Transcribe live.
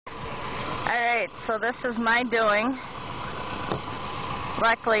Alright, so this is my doing.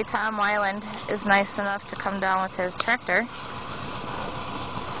 Luckily, Tom Weiland is nice enough to come down with his tractor.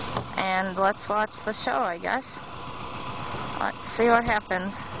 And let's watch the show, I guess. Let's see what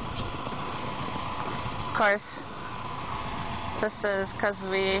happens. Of course, this is because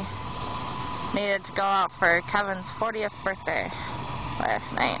we needed to go out for Kevin's 40th birthday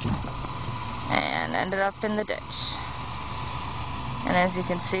last night. And ended up in the ditch. And as you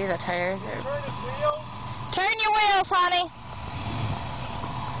can see, the tires are... Turn his wheels? Turn your wheels, honey!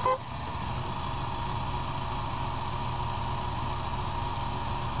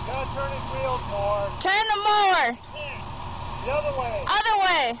 Gotta turn his wheels more. Turn them more! The other way. Other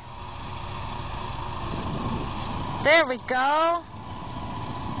way! There we go.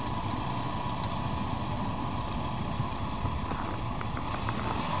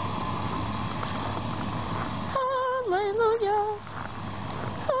 Hallelujah.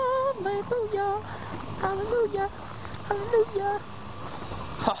 Hallelujah. Hallelujah. Hallelujah.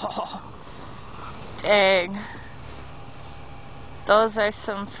 Oh, dang. Those are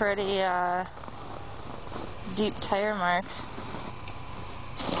some pretty deep tire marks.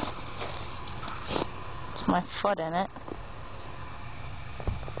 It's my foot in it.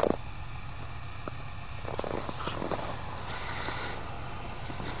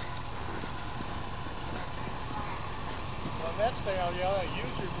 Well, next thing I'll yell at you,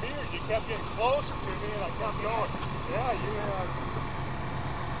 use your mirrors. You kept getting closer to me and I kept going. Yeah, you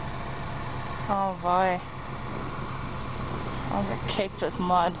Oh boy. Those are caked with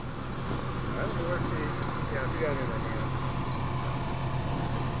mud. I don't know where she... Yeah, she got it in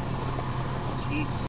there.